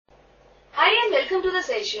welcome to the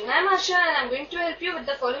session. I am Asha and I am going to help you with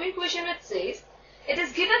the following question which says, it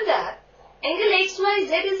is given that angle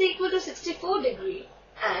XYZ is equal to 64 degree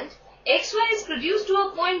and XY is produced to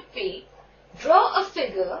a point P. Draw a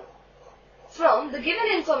figure from the given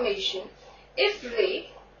information if ray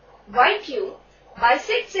YQ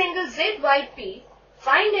bisects angle ZYP,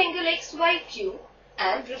 find angle XYQ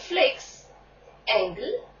and reflects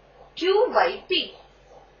angle QYP.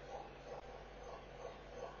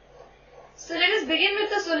 So let us begin with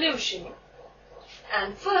the solution,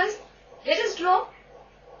 and first let us draw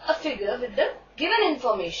a figure with the given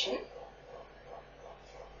information.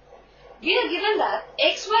 We are given that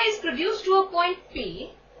XY is produced to a point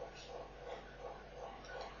P.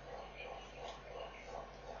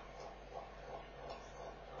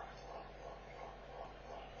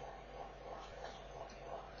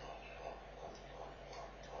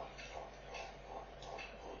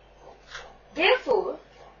 Therefore,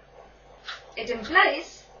 it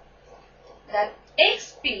implies that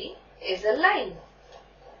XP is a line.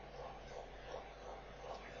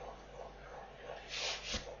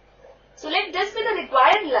 So let this be the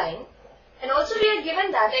required line, and also we are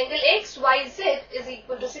given that angle XYZ is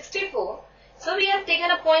equal to 64. So we have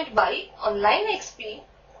taken a point Y on line XP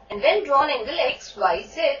and then drawn angle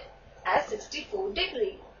XYZ as 64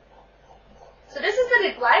 degree. So this is the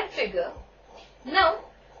required figure. Now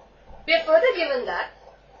we are further given that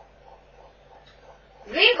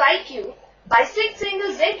ray YQ bisects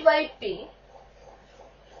angle ZYP.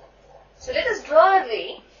 So let us draw a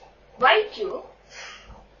ray YQ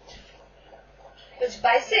which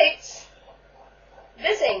bisects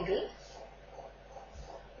this angle.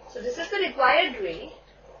 So this is the required ray,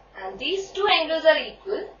 and these two angles are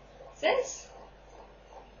equal since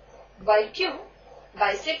YQ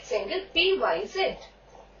bisects angle PYZ.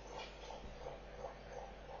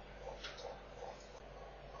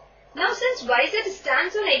 Now since YZ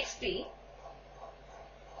stands on XP,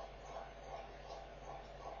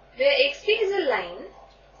 where XP is a line,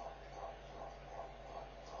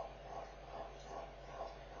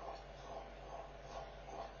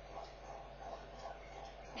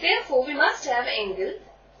 therefore we must have angle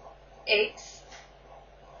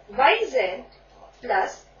XYZ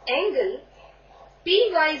plus angle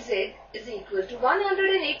PYZ is equal to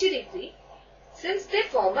 180 degree since they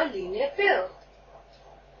form a linear pair.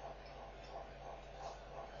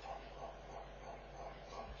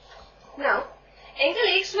 Now, angle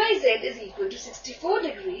XYZ is equal to 64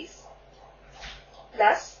 degrees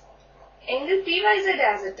plus angle PYZ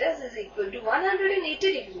as it is equal to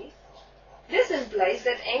 180 degrees. This implies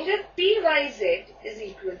that angle PYZ is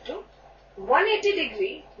equal to 180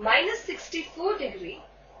 degree minus 64 degree,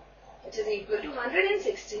 which is equal to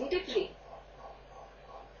 116 degree.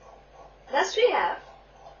 Thus we have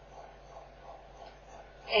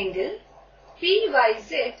angle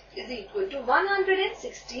PYZ is equal to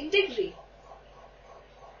 116 degree.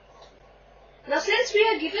 Now since we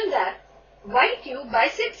are given that YQ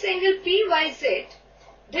bisects angle PYZ,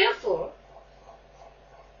 therefore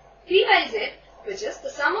PYZ, which is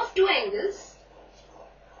the sum of two angles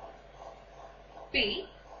P,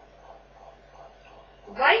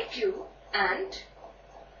 YQ and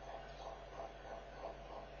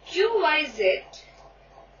QYZ,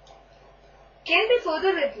 can be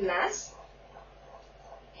further written as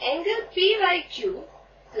angle PYQ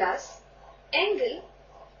plus angle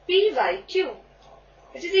PYQ,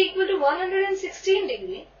 which is equal to 116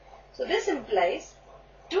 degree. So this implies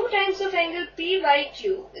 2 times of angle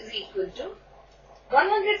PYQ is equal to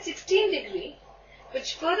 116 degree,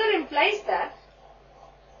 which further implies that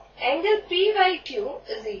angle PYQ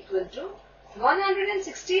is equal to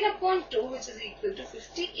 116 upon 2, which is equal to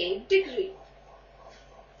 58 degree.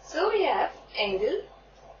 So we have angle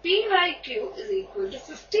PYQ is equal to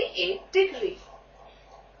 58 degree.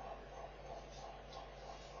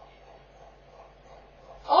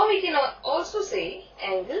 Or we can also say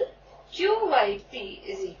angle QYP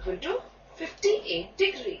is equal to 58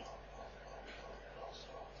 degree.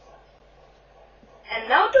 And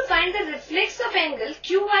now to find the reflex of angle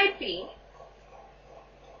QYP,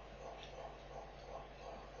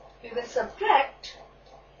 we will subtract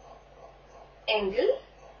angle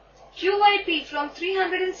QYP from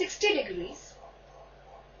 360 degrees,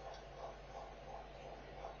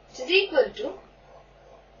 which is equal to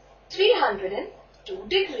 302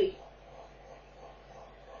 degree.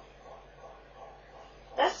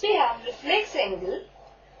 Thus we have reflex angle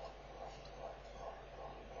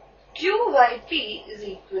QYP is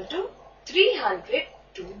equal to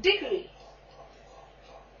 302 degree.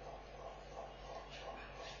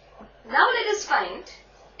 Now let us find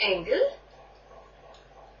angle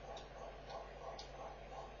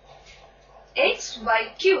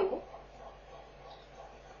XYQ,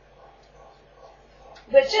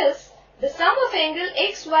 which is the sum of angle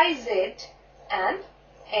XYZ and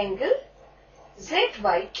angle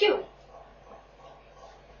ZYQ.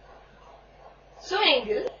 So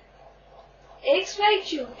angle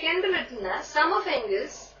XYQ can be written as sum of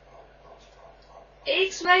angles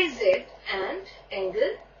XYZ and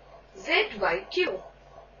angle ZYQ.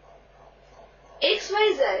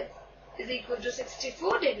 XYZ is equal to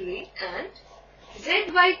 64 degree and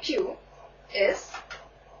ZYQ is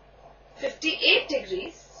 58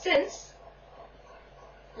 degrees, since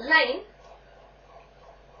line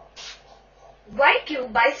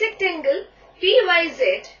YQ bisect angle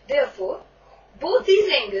PYZ, therefore both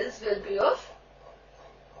these angles will be of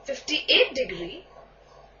 58 degree.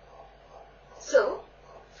 So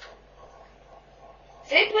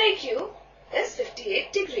ZYQ is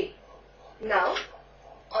 58 degree. Now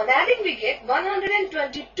on adding we get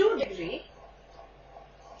 122 degree.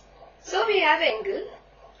 So we have angle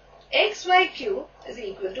XYQ is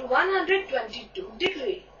equal to 122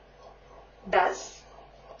 degree. Thus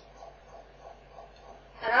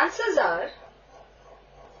our answers are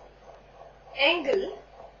angle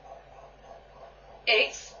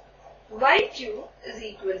XYQ is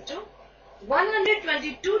equal to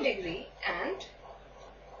 122 degree and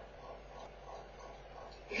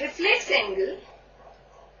reflex angle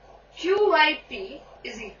QYP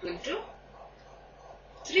is equal to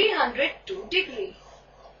 302 degree.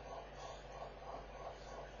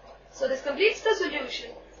 So this completes the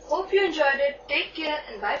solution. Hope you enjoyed it. Take care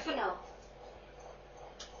and bye for now.